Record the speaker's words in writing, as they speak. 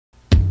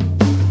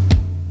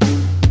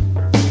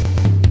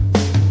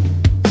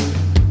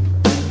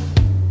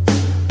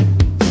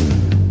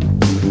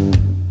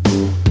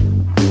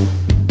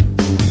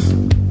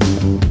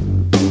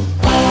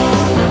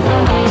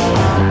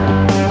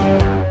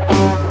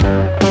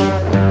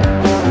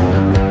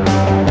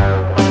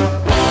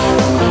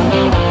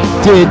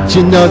Did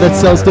you know that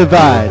cells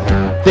divide?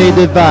 They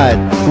divide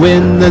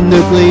when the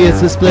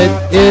nucleus is split.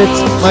 It's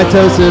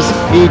mitosis.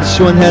 Each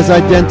one has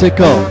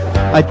identical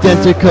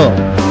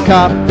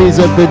copies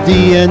of the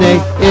DNA.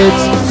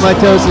 It's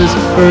mitosis.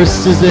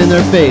 First is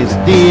interphase,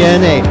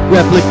 DNA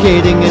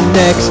replicating, and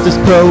next is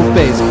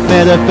prophase,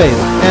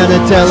 metaphase, and a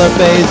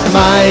telophase.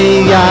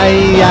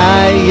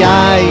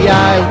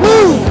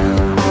 Woo!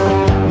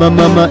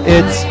 Mama,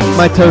 it's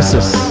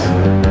mitosis.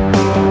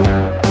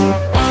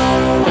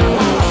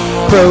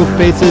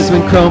 Prophase is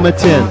when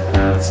chromatin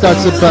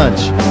starts a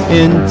bunch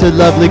into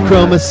lovely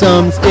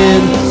chromosomes.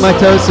 In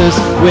mitosis,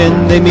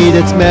 when they meet,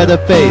 it's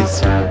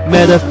metaphase,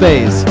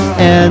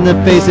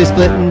 anaphase, they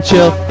split and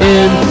chill.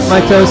 In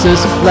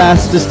mitosis,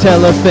 last is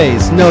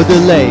telophase, no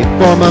delay,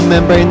 form a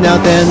membrane, now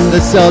then the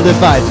cell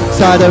divides.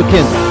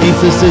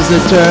 Cytokinesis is the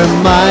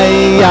term.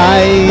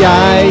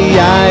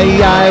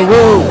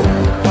 Woo!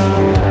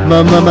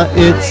 Mama,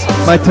 it's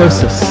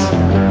mitosis.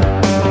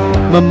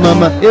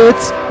 Mama,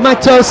 it's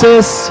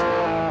mitosis.